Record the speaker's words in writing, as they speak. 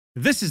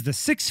This is the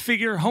Six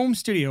Figure Home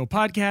Studio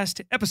Podcast,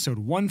 episode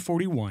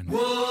 141. You're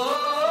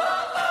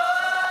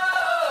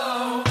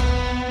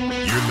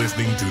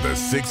listening to the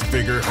Six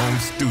Figure Home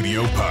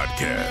Studio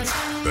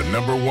Podcast, the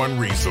number one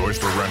resource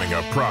for running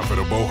a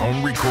profitable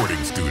home recording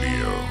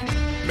studio.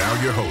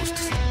 Now your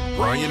hosts,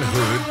 Brian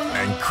Hood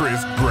and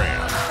Chris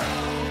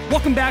Graham.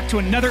 Welcome back to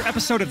another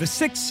episode of the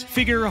Six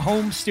Figure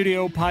Home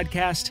Studio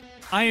Podcast.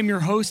 I am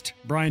your host,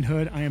 Brian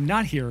Hood. I am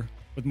not here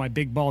with my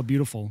big, bald,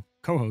 beautiful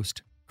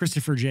co-host,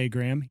 Christopher J.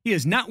 Graham. He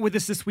is not with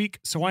us this week,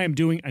 so I am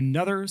doing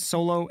another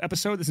solo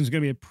episode. This is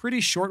going to be a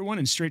pretty short one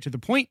and straight to the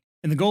point.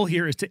 And the goal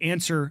here is to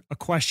answer a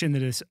question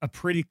that is a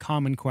pretty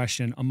common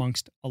question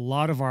amongst a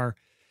lot of our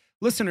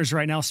listeners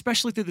right now,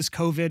 especially through this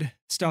COVID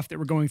stuff that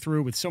we're going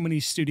through with so many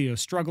studios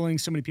struggling,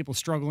 so many people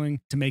struggling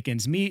to make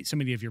ends meet, so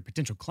many of your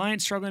potential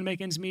clients struggling to make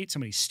ends meet, so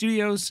many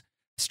studios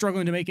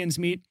struggling to make ends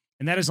meet.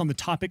 And that is on the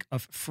topic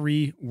of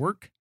free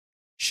work.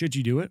 Should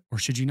you do it or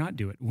should you not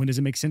do it? When does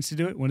it make sense to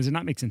do it? When does it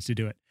not make sense to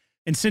do it?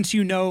 And since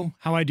you know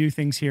how I do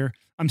things here,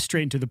 I'm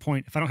straight and to the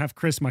point. If I don't have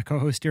Chris, my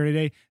co-host here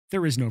today,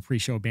 there is no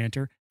pre-show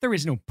banter. There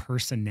is no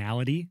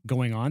personality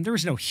going on. There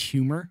is no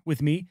humor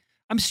with me.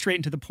 I'm straight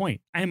and to the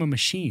point. I am a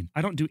machine.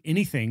 I don't do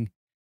anything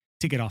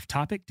to get off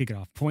topic, to get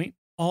off point.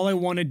 All I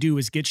want to do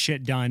is get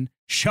shit done,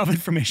 shove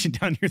information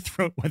down your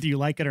throat, whether you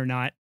like it or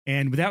not.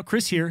 And without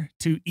Chris here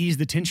to ease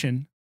the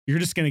tension, you're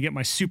just going to get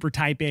my super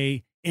type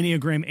A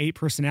Enneagram 8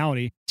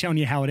 personality telling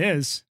you how it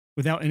is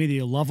without any of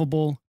the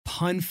lovable,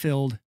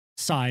 pun-filled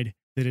side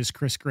that is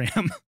Chris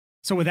Graham.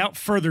 So without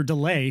further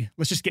delay,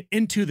 let's just get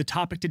into the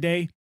topic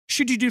today.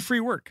 Should you do free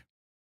work?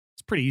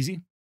 It's pretty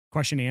easy.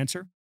 Question to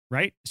answer,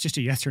 right? It's just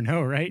a yes or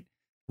no, right?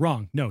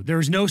 Wrong. No, there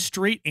is no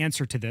straight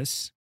answer to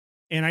this.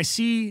 And I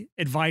see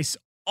advice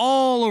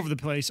all over the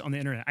place on the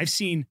internet. I've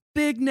seen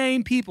big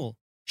name people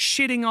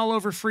shitting all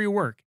over free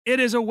work. It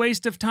is a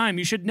waste of time.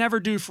 You should never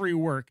do free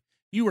work.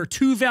 You are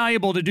too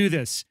valuable to do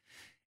this.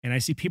 And I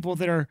see people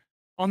that are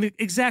on the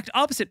exact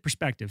opposite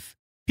perspective.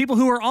 People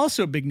who are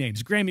also big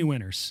names, Grammy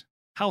winners,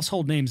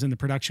 household names in the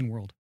production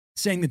world,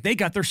 saying that they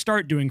got their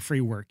start doing free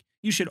work.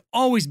 You should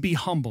always be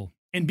humble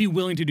and be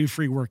willing to do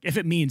free work if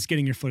it means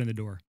getting your foot in the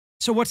door.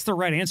 So what's the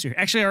right answer?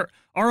 Actually,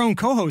 our own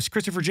co-host,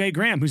 Christopher J.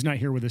 Graham, who's not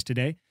here with us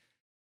today.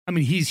 I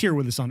mean, he's here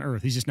with us on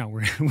Earth. He's just not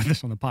with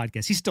us on the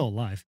podcast. He's still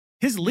alive.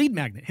 His lead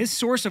magnet, his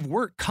source of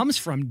work comes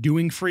from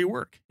doing free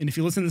work. And if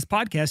you listen to this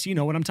podcast, you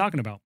know what I'm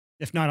talking about.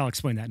 If not, I'll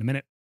explain that in a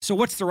minute. So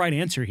what's the right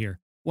answer here?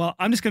 Well,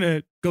 I'm just going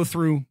to go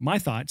through my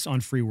thoughts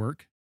on free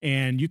work,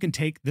 and you can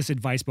take this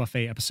advice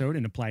buffet episode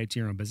and apply it to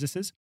your own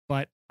businesses.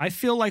 But I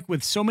feel like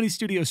with so many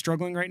studios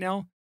struggling right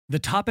now, the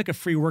topic of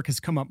free work has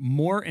come up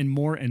more and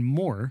more and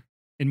more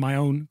in my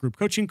own group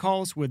coaching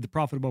calls with the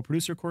Profitable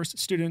Producer Course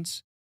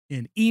students,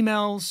 in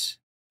emails,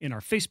 in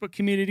our Facebook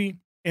community.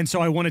 And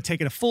so I want to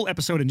take it a full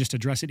episode and just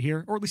address it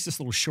here, or at least this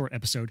little short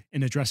episode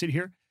and address it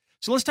here.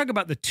 So let's talk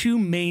about the two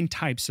main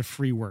types of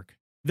free work.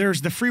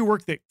 There's the free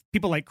work that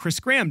people like Chris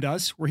Graham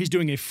does, where he's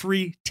doing a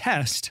free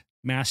test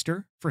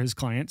master for his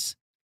clients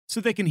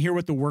so they can hear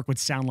what the work would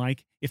sound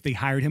like if they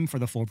hired him for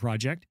the full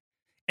project.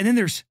 And then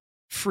there's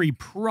free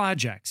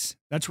projects.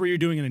 That's where you're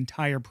doing an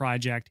entire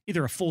project,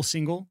 either a full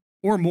single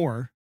or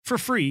more, for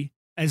free,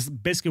 as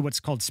basically what's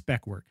called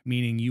spec work,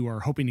 meaning you are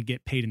hoping to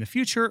get paid in the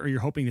future, or you're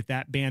hoping that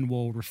that band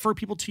will refer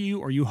people to you,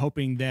 or you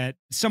hoping that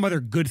some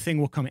other good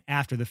thing will come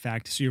after the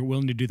fact, so you're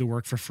willing to do the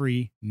work for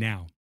free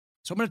now.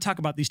 So I'm going to talk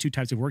about these two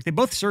types of work. They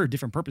both serve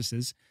different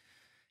purposes,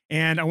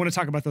 and I want to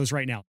talk about those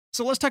right now.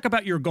 So let's talk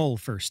about your goal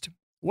first.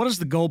 What is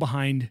the goal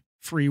behind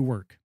free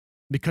work?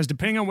 Because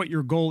depending on what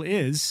your goal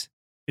is,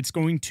 it's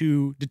going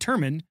to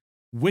determine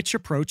which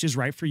approach is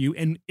right for you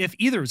and if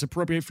either is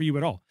appropriate for you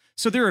at all.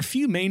 So there are a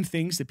few main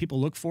things that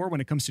people look for when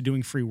it comes to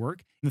doing free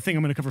work. And the thing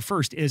I'm going to cover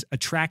first is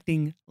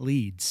attracting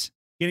leads,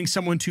 getting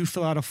someone to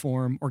fill out a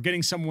form or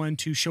getting someone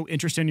to show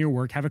interest in your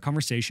work, have a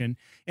conversation.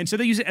 And so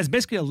they use it as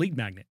basically a lead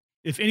magnet.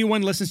 If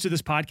anyone listens to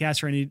this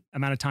podcast for any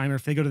amount of time, or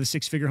if they go to the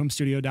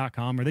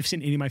sixfigurehomestudio.com or they've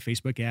seen any of my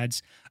Facebook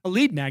ads, a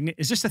lead magnet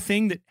is just a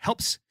thing that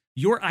helps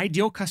your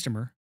ideal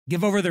customer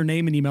give over their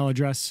name and email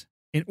address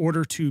in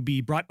order to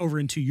be brought over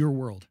into your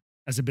world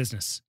as a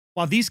business.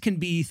 While these can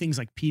be things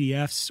like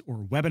PDFs or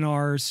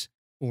webinars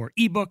or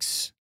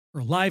ebooks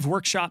or live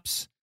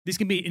workshops, these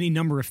can be any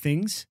number of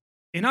things.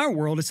 In our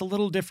world, it's a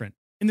little different.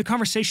 In the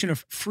conversation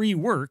of free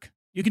work,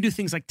 you can do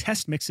things like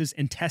test mixes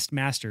and test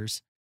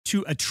masters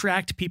to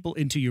attract people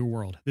into your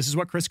world. This is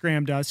what Chris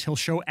Graham does. He'll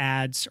show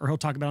ads, or he'll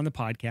talk about it on the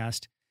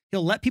podcast.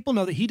 He'll let people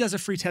know that he does a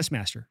free test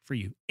master for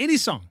you. Any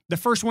song, the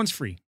first one's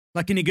free.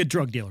 Like any good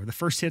drug dealer, the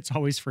first hit's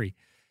always free.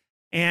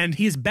 And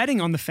he is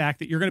betting on the fact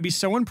that you're going to be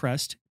so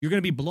impressed, you're going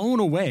to be blown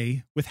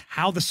away with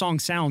how the song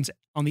sounds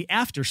on the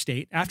after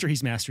state, after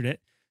he's mastered it,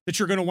 that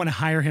you're going to want to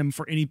hire him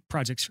for any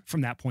projects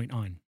from that point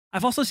on.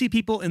 I've also seen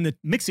people in the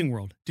mixing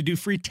world to do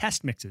free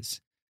test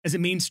mixes as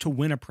it means to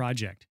win a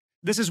project.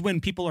 This is when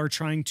people are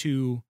trying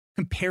to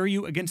compare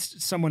you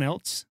against someone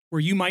else, where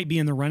you might be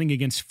in the running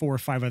against 4 or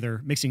 5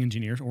 other mixing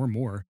engineers or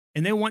more.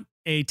 And they want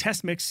a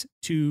test mix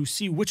to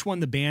see which one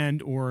the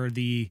band or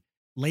the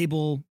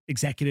label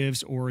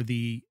executives or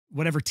the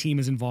whatever team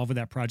is involved with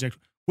that project,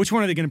 which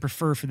one are they going to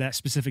prefer for that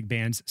specific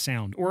band's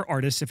sound or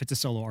artist if it's a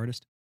solo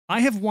artist?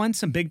 I have won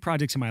some big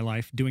projects in my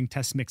life doing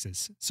test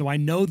mixes, so I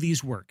know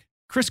these work.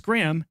 Chris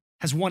Graham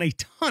has won a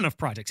ton of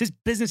projects. His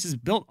business is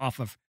built off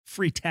of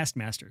free test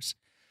masters.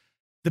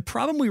 The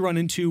problem we run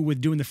into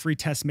with doing the free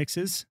test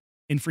mixes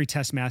in free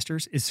test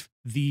masters is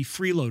the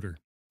freeloader.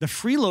 The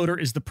freeloader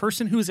is the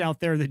person who's out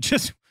there that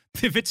just,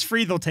 if it's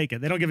free, they'll take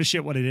it. They don't give a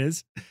shit what it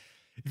is.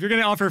 If you're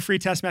going to offer a free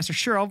test master,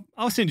 sure,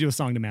 I'll send you a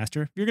song to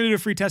master. If you're going to do a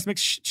free test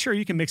mix, sure,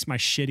 you can mix my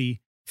shitty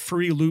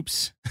Free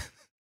Loops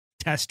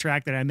test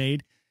track that I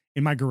made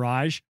in my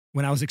garage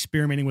when I was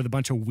experimenting with a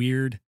bunch of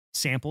weird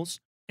samples.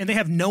 And they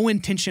have no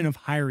intention of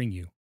hiring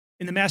you.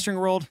 In the mastering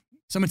world,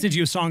 someone sends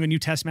you a song and you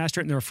test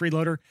master it and they're a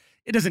freeloader.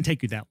 It doesn't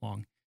take you that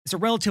long. It's a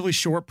relatively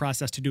short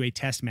process to do a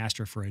test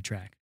master for a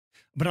track.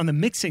 But on the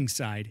mixing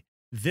side,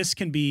 this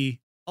can be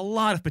a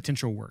lot of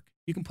potential work.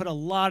 You can put a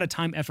lot of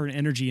time, effort, and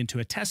energy into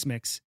a test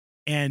mix.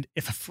 And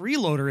if a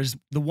freeloader is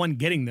the one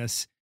getting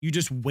this, you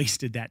just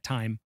wasted that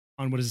time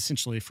on what is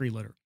essentially a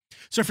freeloader.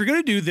 So if you're going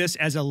to do this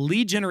as a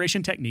lead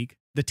generation technique,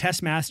 the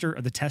test master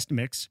or the test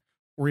mix,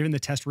 or even the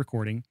test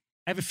recording,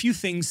 I have a few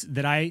things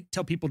that I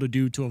tell people to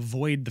do to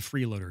avoid the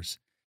freeloaders.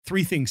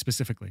 3 things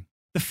specifically.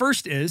 The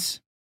first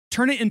is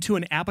turn it into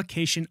an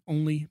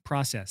application-only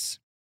process.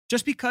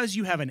 Just because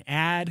you have an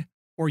ad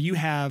or you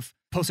have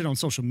posted on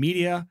social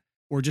media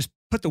or just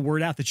put the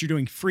word out that you're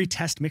doing free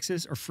test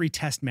mixes or free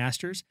test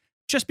masters,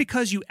 just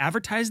because you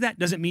advertise that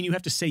doesn't mean you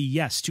have to say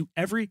yes to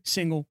every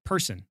single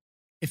person.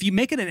 If you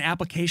make it an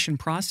application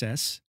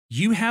process,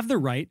 you have the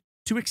right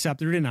to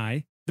accept or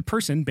deny the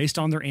person based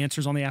on their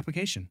answers on the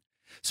application.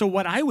 So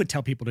what I would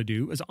tell people to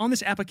do is on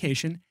this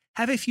application,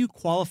 have a few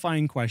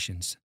qualifying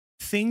questions,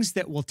 things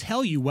that will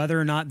tell you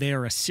whether or not they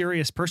are a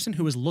serious person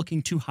who is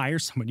looking to hire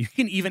someone. You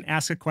can even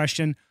ask a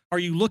question, are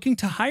you looking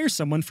to hire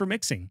someone for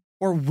mixing?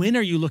 Or when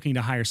are you looking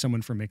to hire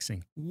someone for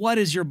mixing? What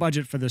is your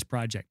budget for this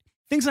project?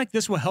 Things like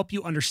this will help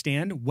you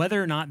understand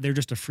whether or not they're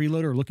just a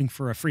freeloader looking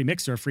for a free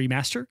mix or a free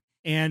master,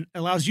 and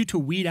allows you to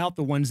weed out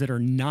the ones that are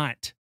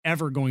not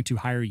ever going to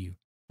hire you.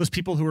 Those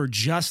people who are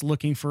just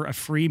looking for a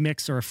free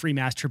mix or a free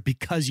master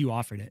because you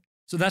offered it.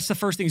 So that's the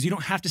first thing, is you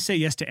don't have to say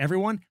yes to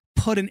everyone.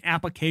 Put an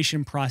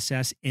application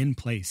process in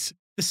place.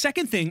 The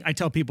second thing I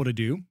tell people to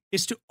do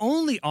is to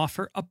only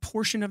offer a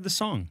portion of the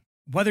song,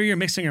 whether you're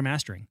mixing or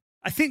mastering.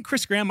 I think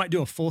Chris Graham might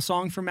do a full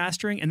song for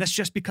mastering, and that's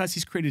just because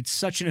he's created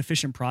such an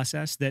efficient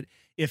process that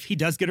if he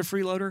does get a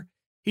freeloader,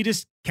 he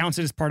just counts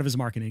it as part of his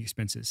marketing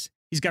expenses.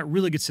 He's got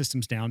really good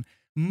systems down.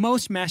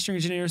 Most mastering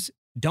engineers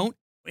don't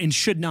and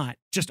should not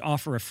just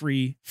offer a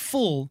free,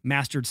 full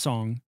mastered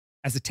song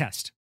as a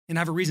test. And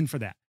I have a reason for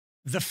that.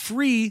 The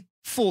free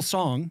full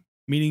song,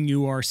 meaning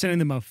you are sending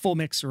them a full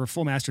mix or a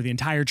full master of the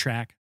entire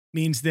track,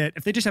 means that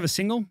if they just have a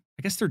single,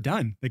 I guess they're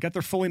done. They got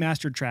their fully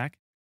mastered track,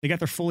 they got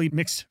their fully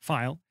mixed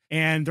file,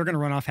 and they're going to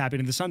run off happy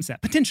into the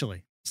sunset.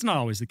 Potentially. It's not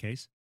always the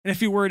case. And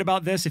if you're worried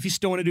about this, if you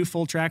still want to do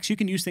full tracks, you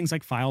can use things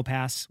like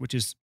FilePass, which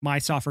is my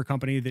software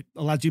company that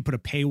allows you to put a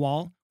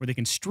paywall where they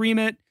can stream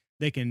it,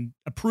 they can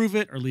approve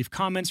it or leave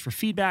comments for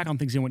feedback on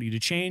things they want you to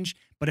change.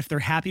 But if they're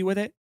happy with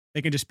it,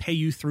 they can just pay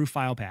you through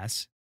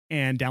FilePass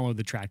and download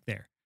the track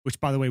there, which,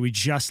 by the way, we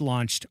just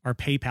launched our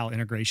PayPal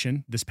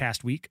integration this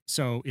past week.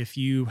 So if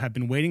you have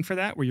been waiting for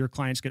that, where your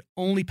clients could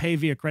only pay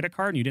via credit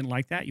card and you didn't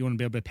like that, you want to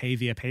be able to pay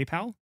via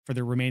PayPal for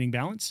their remaining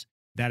balance,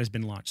 that has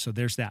been launched. So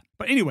there's that.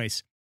 But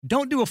anyways,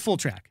 don't do a full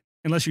track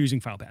unless you're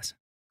using FilePass.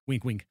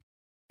 Wink, wink.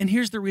 And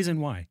here's the reason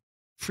why.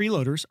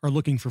 Freeloaders are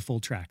looking for full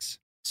tracks.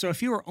 So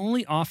if you are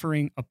only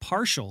offering a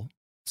partial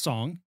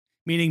song,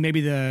 meaning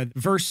maybe the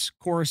verse,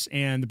 chorus,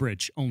 and the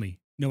bridge only,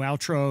 no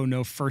outro,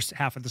 no first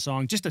half of the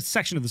song, just a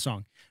section of the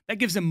song, that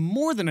gives them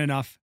more than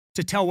enough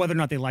to tell whether or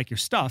not they like your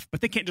stuff,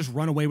 but they can't just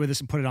run away with this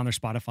and put it on their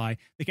Spotify.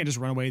 They can't just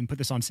run away and put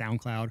this on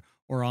SoundCloud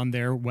or on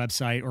their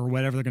website or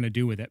whatever they're going to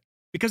do with it,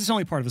 because it's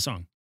only part of the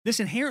song. This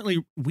inherently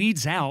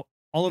weeds out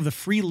all of the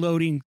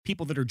freeloading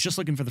people that are just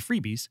looking for the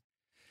freebies.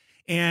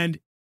 And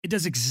it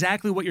does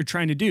exactly what you're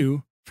trying to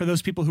do for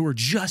those people who are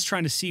just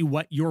trying to see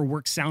what your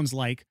work sounds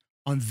like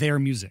on their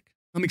music.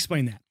 Let me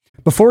explain that.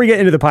 Before we get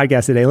into the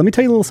podcast today, let me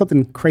tell you a little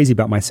something crazy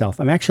about myself.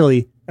 I'm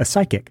actually a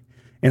psychic,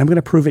 and I'm going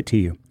to prove it to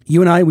you. You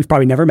and I, we've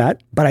probably never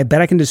met, but I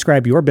bet I can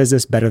describe your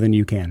business better than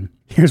you can.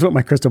 Here's what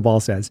my crystal ball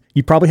says.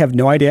 You probably have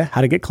no idea how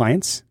to get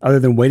clients other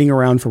than waiting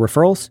around for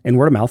referrals and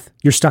word of mouth.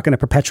 You're stuck in a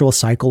perpetual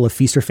cycle of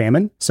feast or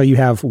famine, so you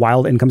have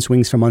wild income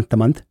swings from month to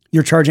month.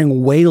 You're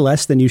charging way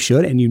less than you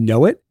should, and you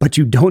know it, but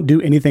you don't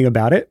do anything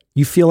about it.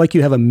 You feel like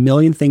you have a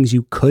million things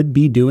you could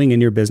be doing in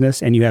your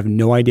business, and you have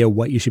no idea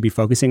what you should be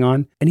focusing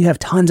on. And you have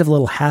tons of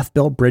little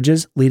half-built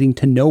bridges leading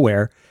to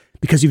nowhere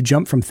because you've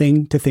jumped from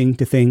thing to thing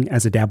to thing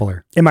as a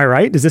dabbler. Am I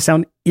right? Does this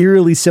sound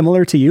eerily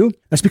similar to you?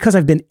 That's because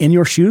I've been in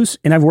your shoes,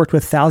 and I've worked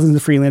with thousands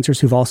of freelancers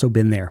who've also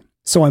been there.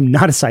 So I'm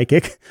not a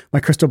psychic. My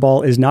crystal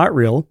ball is not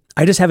real.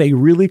 I just have a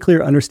really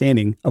clear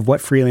understanding of what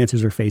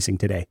freelancers are facing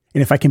today.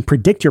 And if I can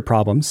predict your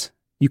problems,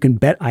 you can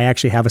bet I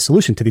actually have a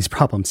solution to these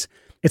problems.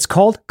 It's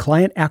called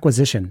client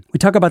acquisition. We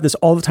talk about this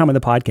all the time on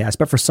the podcast,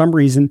 but for some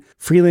reason,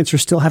 freelancers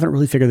still haven't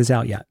really figured this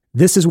out yet.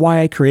 This is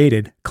why I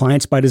created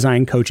Clients by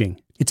Design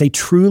Coaching. It's a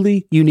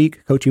truly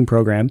unique coaching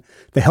program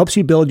that helps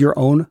you build your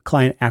own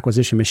client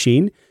acquisition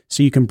machine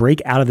so you can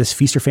break out of this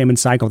feast or famine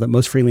cycle that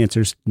most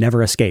freelancers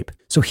never escape.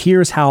 So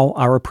here's how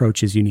our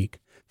approach is unique.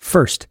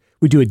 First,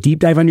 we do a deep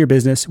dive on your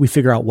business, we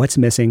figure out what's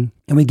missing,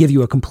 and we give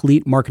you a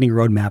complete marketing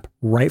roadmap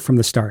right from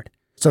the start.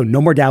 So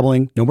no more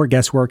dabbling, no more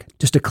guesswork,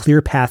 just a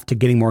clear path to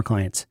getting more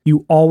clients.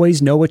 You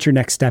always know what your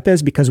next step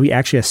is because we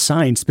actually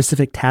assign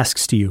specific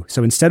tasks to you.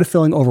 So instead of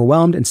feeling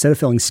overwhelmed, instead of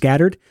feeling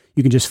scattered,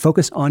 you can just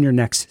focus on your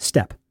next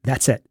step.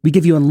 That's it. We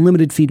give you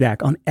unlimited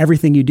feedback on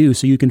everything you do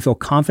so you can feel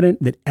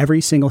confident that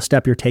every single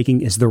step you're taking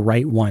is the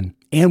right one.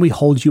 And we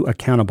hold you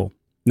accountable,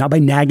 not by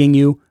nagging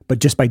you, but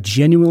just by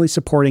genuinely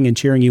supporting and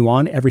cheering you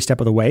on every step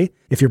of the way.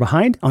 If you're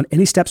behind on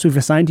any steps we've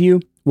assigned to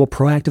you, we'll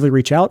proactively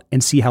reach out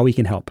and see how we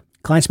can help.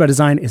 Clients by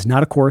Design is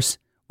not a course.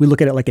 We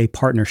look at it like a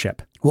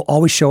partnership. We'll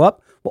always show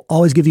up. We'll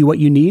always give you what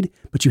you need,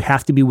 but you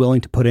have to be willing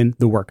to put in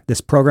the work.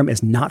 This program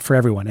is not for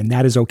everyone, and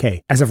that is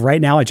okay. As of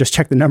right now, I just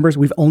checked the numbers.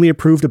 We've only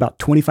approved about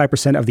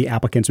 25% of the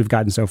applicants we've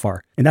gotten so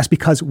far. And that's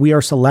because we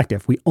are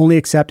selective. We only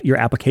accept your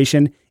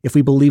application if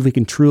we believe we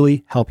can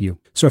truly help you.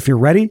 So if you're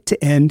ready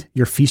to end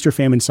your feast or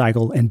famine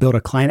cycle and build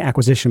a client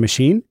acquisition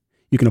machine,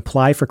 you can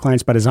apply for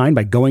Clients by Design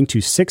by going to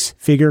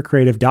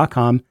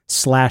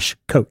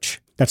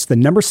sixfigurecreative.com/coach. That's the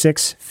number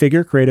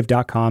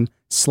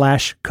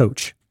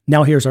 6figurecreative.com/coach.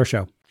 Now here's our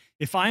show.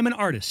 If I'm an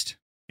artist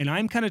and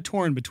I'm kind of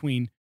torn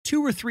between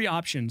 2 or 3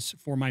 options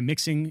for my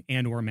mixing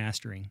and or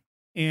mastering,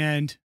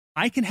 and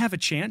I can have a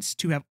chance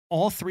to have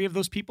all 3 of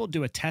those people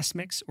do a test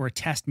mix or a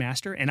test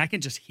master, and I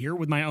can just hear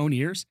with my own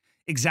ears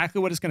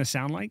exactly what it's going to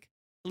sound like,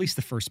 at least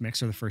the first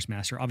mix or the first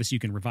master. Obviously, you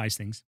can revise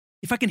things.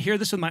 If I can hear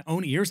this with my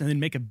own ears and then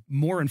make a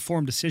more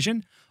informed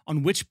decision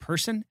on which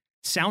person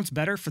sounds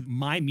better for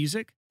my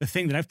music, the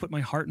thing that I've put my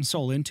heart and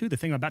soul into, the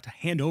thing I'm about to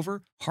hand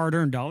over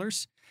hard-earned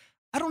dollars,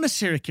 I don't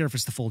necessarily care if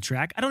it's the full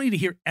track. I don't need to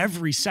hear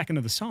every second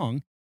of the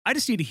song. I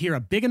just need to hear a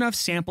big enough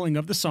sampling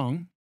of the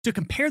song to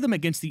compare them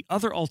against the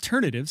other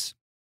alternatives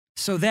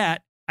so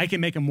that I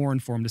can make a more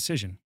informed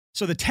decision.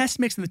 So the test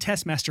mix and the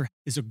test master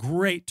is a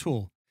great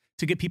tool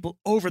to get people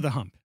over the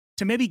hump,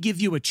 to maybe give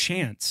you a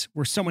chance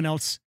where someone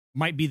else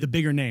might be the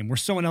bigger name, where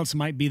someone else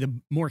might be the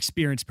more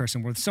experienced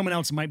person, where someone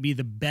else might be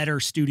the better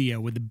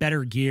studio with the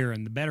better gear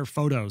and the better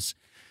photos.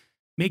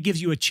 May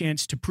gives you a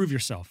chance to prove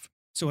yourself.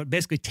 So it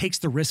basically takes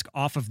the risk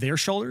off of their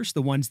shoulders,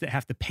 the ones that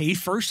have to pay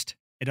first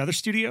at other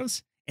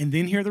studios and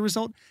then hear the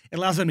result. It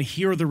allows them to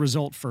hear the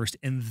result first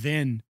and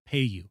then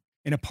pay you.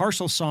 And a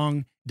partial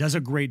song does a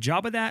great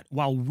job of that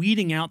while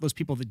weeding out those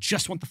people that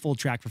just want the full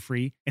track for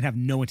free and have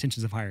no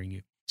intentions of hiring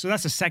you. So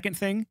that's the second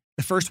thing.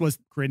 The first was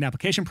create an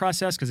application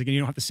process because, again, you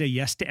don't have to say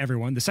yes to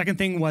everyone. The second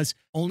thing was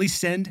only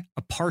send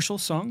a partial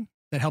song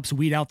that helps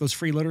weed out those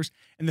freeloaders.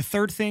 And the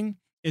third thing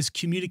is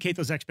communicate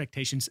those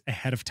expectations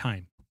ahead of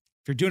time.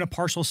 If you're doing a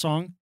partial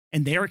song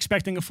and they're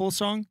expecting a full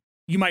song,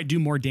 you might do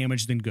more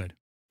damage than good.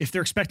 If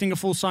they're expecting a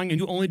full song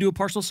and you only do a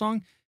partial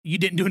song, you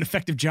didn't do an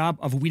effective job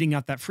of weeding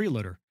out that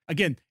freeloader.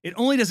 Again, it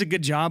only does a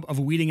good job of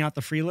weeding out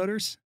the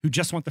freeloaders who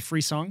just want the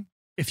free song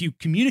if you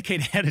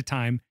communicate ahead of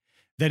time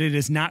that it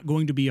is not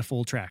going to be a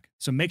full track.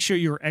 So make sure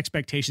your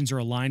expectations are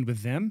aligned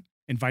with them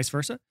and vice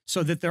versa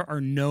so that there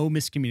are no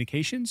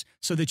miscommunications,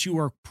 so that you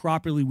are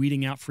properly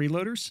weeding out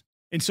freeloaders,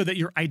 and so that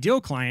your ideal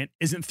client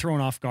isn't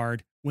thrown off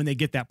guard when they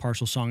get that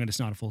partial song and it's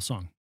not a full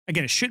song.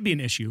 Again, it should be an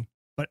issue,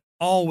 but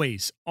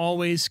always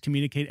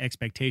communicate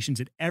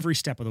expectations at every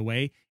step of the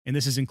way. And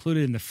this is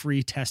included in the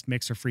free test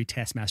mix or free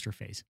test master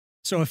phase.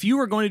 So if you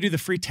are going to do the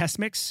free test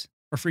mix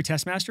or free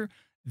test master,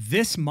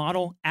 this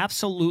model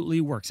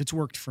absolutely works. It's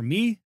worked for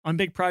me on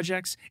big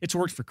projects. It's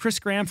worked for Chris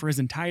Graham for his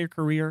entire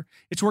career.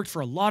 It's worked for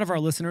a lot of our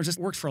listeners. It's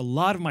worked for a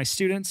lot of my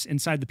students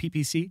inside the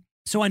PPC.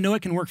 So I know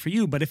it can work for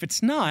you, but if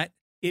it's not,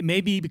 it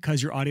may be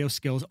because your audio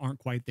skills aren't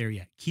quite there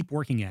yet. Keep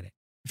working at it.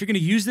 If you're going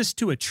to use this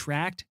to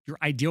attract your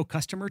ideal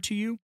customer to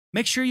you,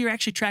 make sure you're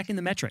actually tracking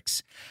the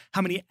metrics.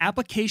 How many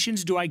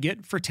applications do I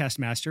get for test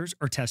masters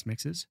or test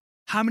mixes?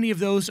 How many of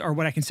those are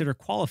what I consider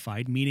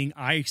qualified, meaning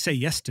I say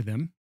yes to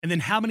them? And then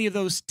how many of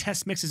those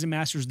test mixes and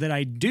masters that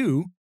I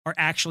do are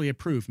actually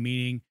approved,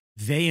 meaning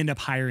they end up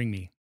hiring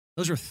me?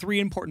 Those are 3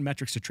 important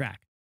metrics to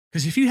track.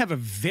 Because if you have a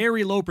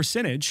very low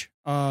percentage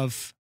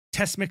of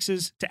test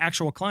mixes to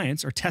actual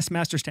clients or test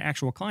masters to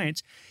actual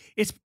clients,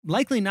 it's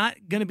likely not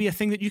going to be a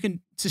thing that you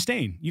can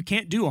sustain. You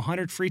can't do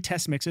 100 free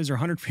test mixes or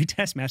 100 free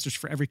test masters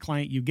for every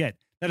client you get.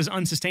 That is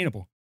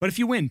unsustainable. But if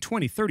you win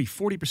 20, 30,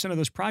 40% of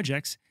those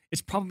projects,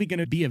 it's probably going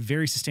to be a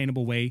very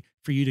sustainable way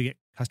for you to get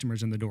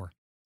customers in the door.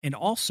 And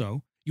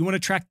also, you want to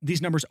track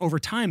these numbers over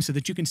time so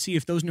that you can see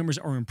if those numbers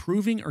are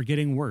improving or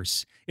getting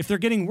worse. If they're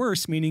getting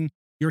worse, meaning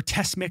your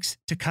test mix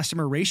to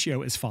customer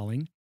ratio is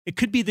falling, it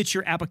could be that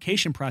your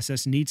application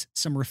process needs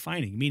some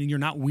refining, meaning you're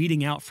not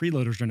weeding out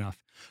freeloaders enough,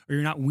 or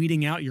you're not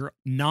weeding out your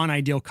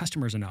non-ideal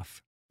customers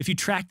enough. If you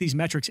track these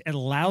metrics, it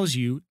allows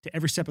you to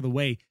every step of the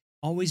way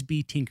always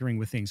be tinkering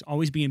with things,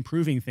 always be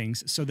improving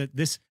things so that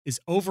this is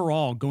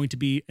overall going to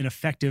be an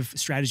effective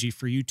strategy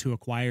for you to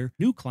acquire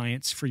new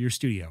clients for your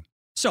studio.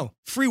 So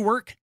free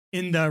work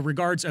in the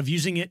regards of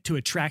using it to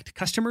attract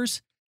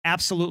customers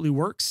absolutely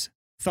works.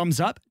 Thumbs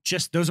up.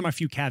 Just those are my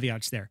few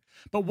caveats there.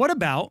 But what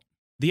about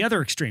the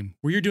other extreme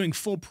where you're doing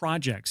full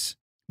projects?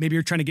 Maybe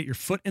you're trying to get your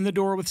foot in the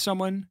door with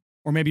someone,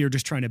 or maybe you're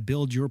just trying to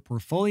build your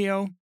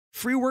portfolio.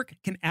 Free work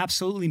can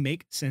absolutely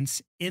make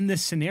sense in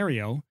this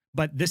scenario,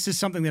 but this is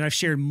something that I've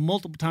shared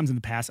multiple times in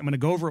the past. I'm going to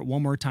go over it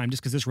one more time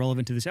just because it's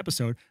relevant to this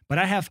episode, but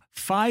I have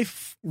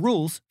 5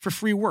 rules for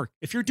free work.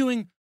 If you're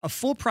doing a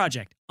full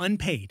project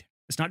unpaid,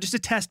 it's not just a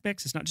test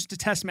mix, it's not just a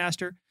test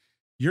master,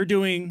 you're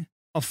doing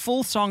a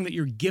full song that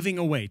you're giving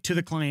away to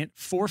the client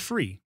for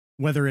free,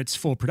 whether it's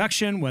full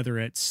production, whether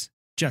it's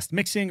just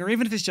mixing, or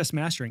even if it's just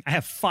mastering. I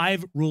have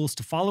 5 rules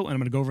to follow, and I'm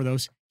going to go over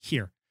those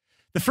here.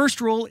 The first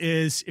rule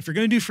is if you're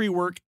going to do free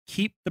work,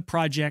 keep the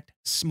project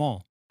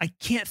small. I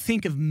can't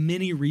think of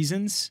many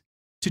reasons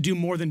to do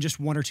more than just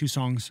 1 or 2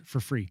 songs for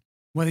free.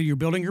 Whether you're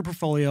building your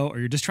portfolio or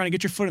you're just trying to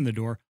get your foot in the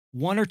door,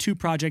 1 or 2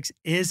 projects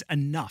is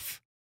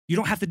enough. You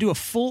don't have to do a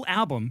full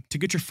album to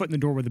get your foot in the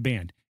door with a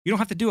band. You don't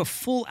have to do a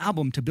full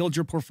album to build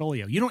your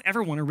portfolio. You don't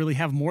ever want to really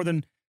have more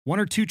than 1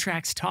 or 2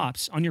 tracks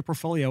tops on your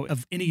portfolio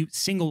of any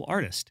single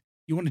artist.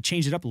 You want to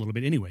change it up a little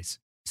bit anyways.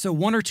 So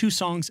 1 or 2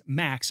 songs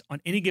max on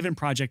any given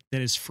project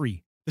that is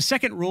free. The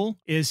second rule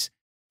is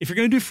if you're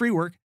going to do free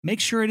work, make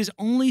sure it is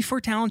only for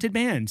talented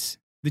bands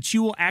that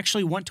you will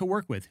actually want to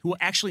work with, who will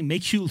actually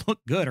make you look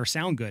good or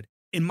sound good.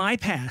 In my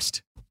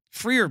past,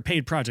 free or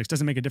paid projects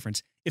doesn't make a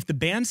difference. If the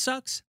band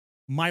sucks,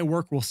 my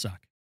work will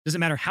suck. Doesn't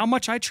matter how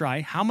much I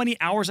try, how many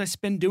hours I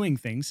spend doing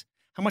things,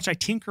 how much I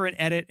tinker and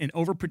edit and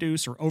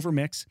overproduce or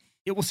overmix,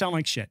 it will sound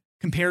like shit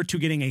compared to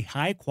getting a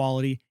high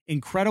quality,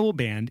 incredible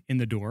band in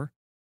the door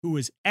who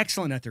is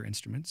excellent at their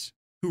instruments,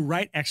 who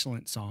write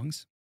excellent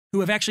songs, who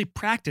have actually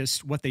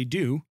practiced what they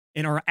do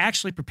and are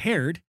actually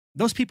prepared.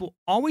 Those people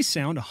always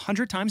sound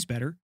 100 times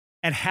better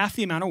at half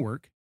the amount of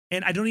work.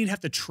 And I don't even have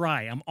to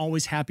try. I'm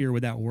always happier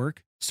with that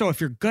work. So if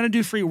you're going to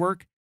do free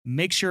work,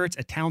 make sure it's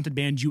a talented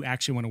band you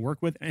actually want to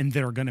work with and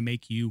that are going to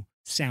make you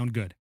sound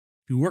good.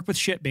 If you work with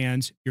shit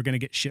bands, you're going to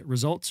get shit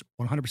results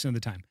 100% of the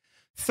time.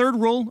 Third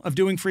rule of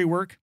doing free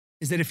work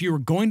is that if you are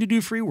going to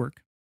do free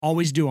work,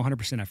 always do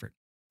 100% effort.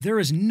 There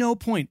is no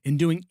point in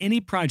doing any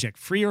project,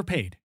 free or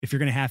paid, if you're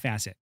going to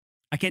half-ass it.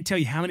 I can't tell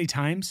you how many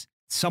times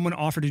someone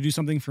offered to do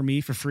something for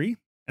me for free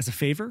as a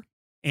favor,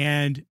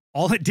 and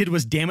all it did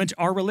was damage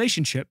our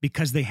relationship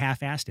because they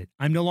half-assed it.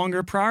 I'm no longer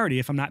a priority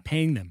if I'm not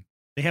paying them.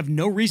 They have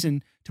no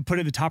reason to put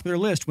it at the top of their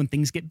list when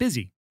things get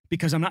busy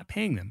because I'm not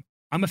paying them.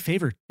 I'm a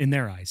favor in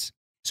their eyes.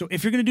 So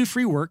if you're going to do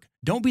free work,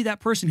 don't be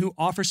that person who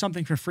offers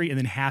something for free and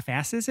then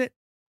half-asses it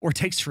or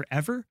takes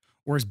forever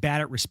or is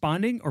bad at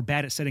responding or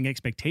bad at setting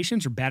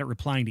expectations or bad at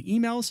replying to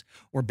emails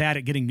or bad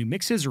at getting new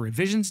mixes or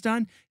revisions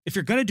done. If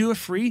you're going to do a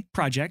free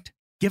project,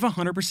 give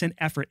 100%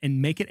 effort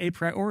and make it a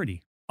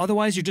priority.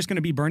 Otherwise, you're just going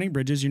to be burning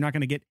bridges. You're not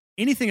going to get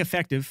anything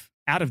effective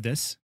out of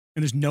this,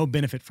 and there's no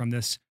benefit from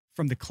this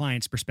from the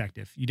client's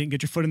perspective. You didn't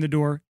get your foot in the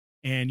door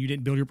and you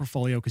didn't build your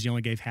portfolio because you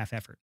only gave half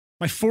effort.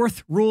 My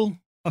 4th rule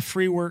of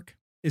free work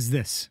is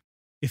this.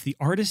 If the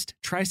artist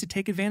tries to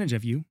take advantage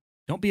of you,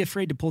 don't be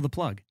afraid to pull the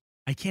plug.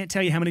 I can't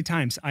tell you how many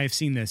times I have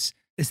seen this.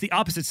 It's the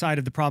opposite side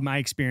of the problem I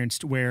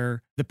experienced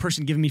where the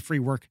person giving me free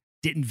work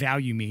didn't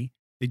value me.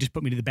 They just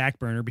put me to the back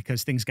burner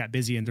because things got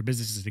busy in their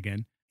businesses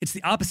again. It's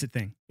the opposite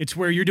thing. It's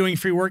where you're doing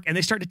free work and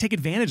they start to take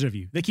advantage of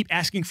you. They keep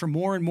asking for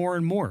more and more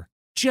and more.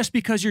 Just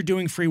because you're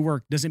doing free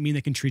work doesn't mean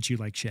they can treat you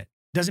like shit.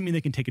 Doesn't mean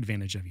they can take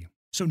advantage of you.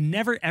 So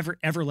never, ever,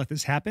 ever let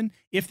this happen.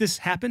 If this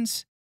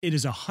happens, it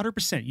is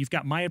 100%. You've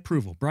got my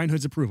approval, Brian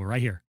Hood's approval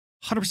right here.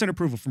 100%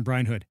 approval from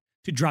Brian Hood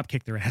to drop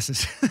kick their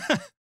asses.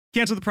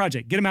 Cancel the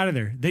project. Get them out of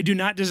there. They do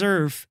not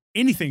deserve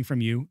anything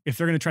from you if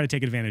they're going to try to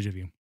take advantage of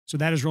you. So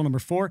that is rule number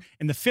 4.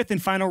 And the 5th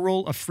and final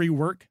rule of free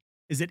work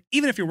is that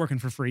even if you're working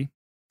for free,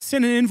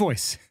 send an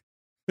invoice,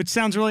 which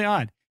sounds really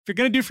odd. If you're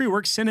going to do free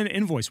work, send an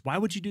invoice. Why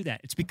would you do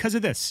that? It's because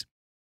of this.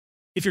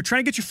 If you're trying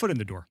to get your foot in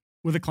the door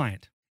with a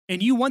client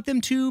and you want them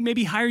to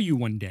maybe hire you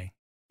one day,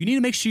 you need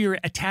to make sure you're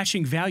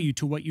attaching value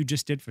to what you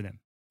just did for them.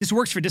 This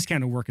works for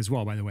discounted work as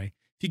well, by the way.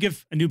 If you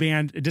give a new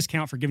band a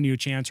discount for giving you a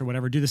chance or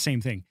whatever, do the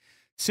same thing.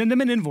 Send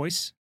them an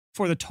invoice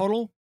for the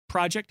total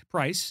project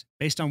price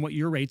based on what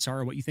your rates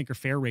are or what you think are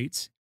fair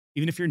rates.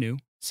 Even if you're new,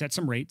 set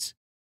some rates,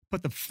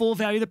 put the full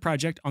value of the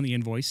project on the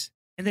invoice,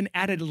 and then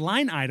add a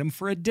line item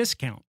for a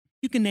discount.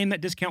 You can name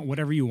that discount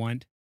whatever you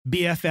want.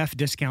 BFF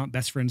discount,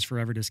 best friends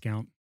forever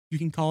discount. You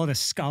can call it a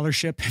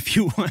scholarship if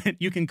you want.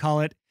 You can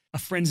call it a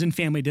friends and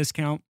family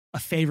discount, a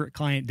favorite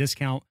client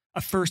discount,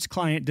 a first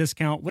client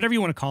discount, whatever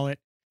you want to call it.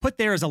 Put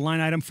there as a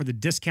line item for the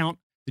discount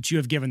that you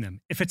have given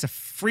them. If it's a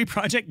free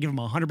project, give them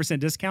a 100%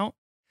 discount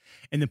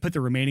and then put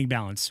the remaining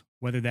balance,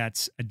 whether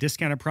that's a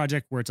discounted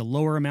project where it's a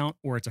lower amount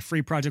or it's a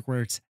free project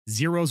where it's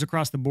zeros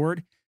across the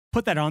board,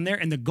 put that on there.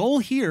 And the goal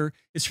here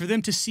is for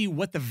them to see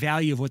what the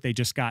value of what they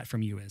just got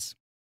from you is.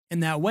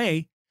 And that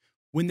way,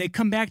 when they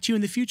come back to you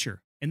in the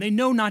future and they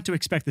know not to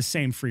expect the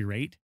same free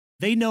rate,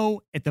 they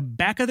know at the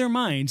back of their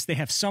minds, they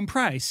have some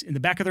price in the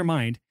back of their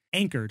mind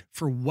anchored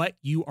for what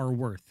you are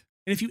worth.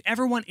 And if you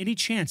ever want any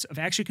chance of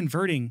actually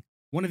converting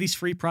one of these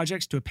free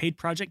projects to a paid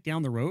project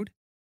down the road,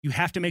 you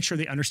have to make sure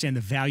they understand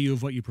the value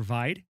of what you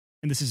provide.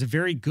 And this is a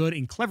very good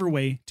and clever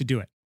way to do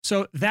it.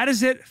 So that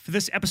is it for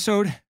this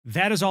episode.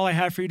 That is all I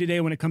have for you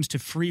today when it comes to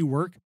free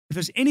work. If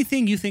there's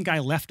anything you think I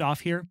left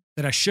off here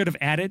that I should have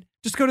added,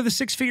 just go to the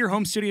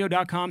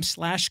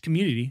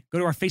sixfigurehomestudio.com/community. Go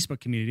to our Facebook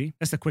community.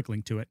 That's the quick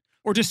link to it.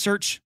 Or just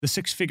search the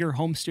Six Figure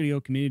Home Studio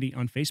community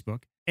on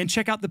Facebook and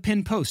check out the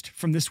pinned post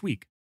from this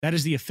week. That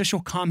is the official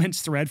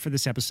comments thread for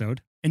this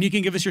episode. And you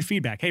can give us your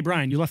feedback. Hey,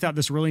 Brian, you left out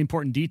this really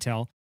important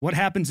detail. What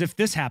happens if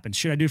this happens?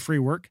 Should I do free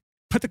work?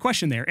 Put the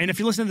question there. And if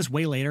you listen to this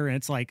way later and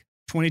it's like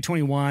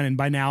 2021 and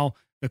by now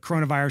the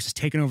coronavirus has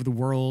taken over the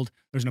world,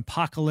 there's an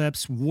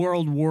apocalypse,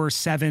 World War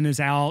VII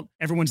is out,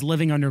 everyone's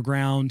living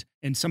underground,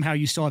 and somehow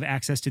you still have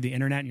access to the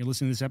internet and you're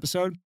listening to this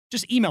episode,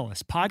 just email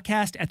us,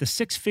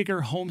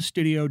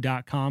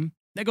 podcast@thesixfigurehomestudio.com.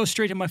 That goes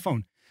straight to my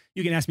phone.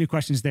 You can ask me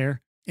questions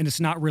there, and it's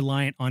not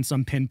reliant on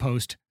some pinned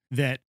post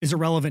that is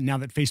irrelevant now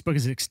that Facebook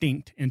is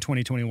extinct in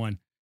 2021.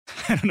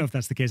 I don't know if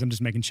that's the case. I'm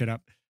just making shit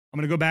up. I'm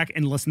going to go back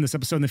and listen to this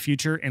episode in the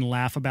future and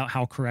laugh about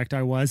how correct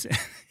I was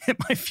at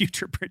my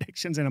future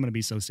predictions, and I'm going to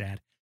be so sad.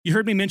 You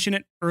heard me mention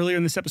it earlier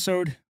in this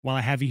episode. While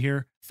I have you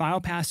here,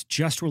 FilePass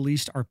just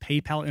released our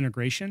PayPal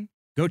integration.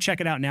 Go check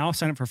it out now.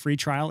 Sign up for a free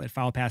trial at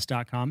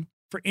filepass.com.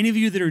 For any of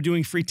you that are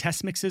doing free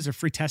test mixes or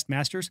free test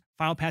masters,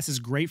 FilePass is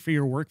great for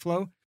your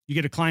workflow. You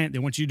get a client, they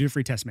want you to do a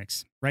free test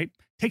mix, right?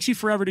 Takes you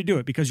forever to do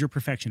it because you're a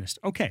perfectionist.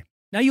 Okay,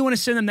 now you want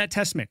to send them that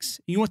test mix.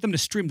 You want them to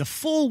stream the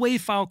full WAV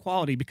file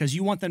quality because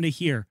you want them to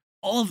hear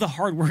all of the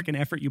hard work and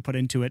effort you put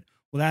into it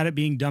without it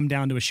being dumbed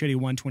down to a shitty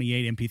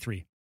 128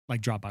 MP3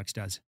 like Dropbox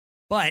does.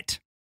 But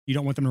you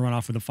don't want them to run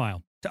off with a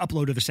file to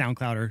upload to their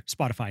SoundCloud or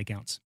Spotify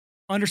accounts.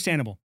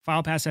 Understandable.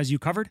 FilePass has you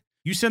covered.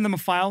 You send them a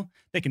file,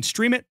 they can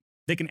stream it,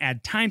 they can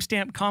add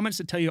timestamp comments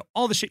to tell you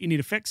all the shit you need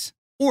to fix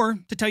or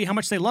to tell you how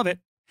much they love it.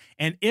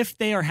 And if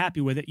they are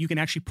happy with it, you can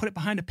actually put it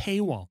behind a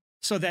paywall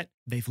so that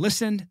they've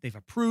listened, they've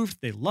approved,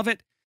 they love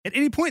it. At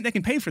any point, they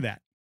can pay for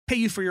that, pay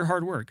you for your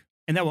hard work.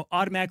 And that will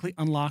automatically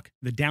unlock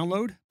the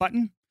download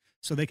button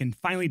so they can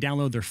finally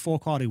download their full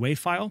quality WAV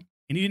file.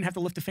 And you didn't have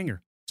to lift a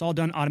finger. It's all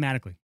done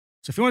automatically.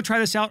 So if you want to try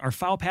this out, our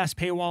FilePass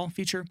paywall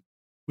feature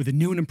with a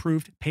new and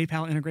improved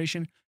PayPal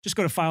integration, just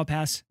go to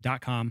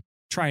filepass.com,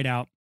 try it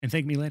out, and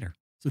thank me later.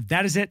 So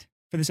that is it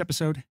for this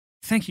episode.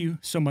 Thank you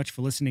so much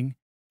for listening.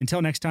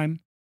 Until next time,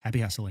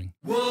 happy hustling.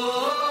 Whoa!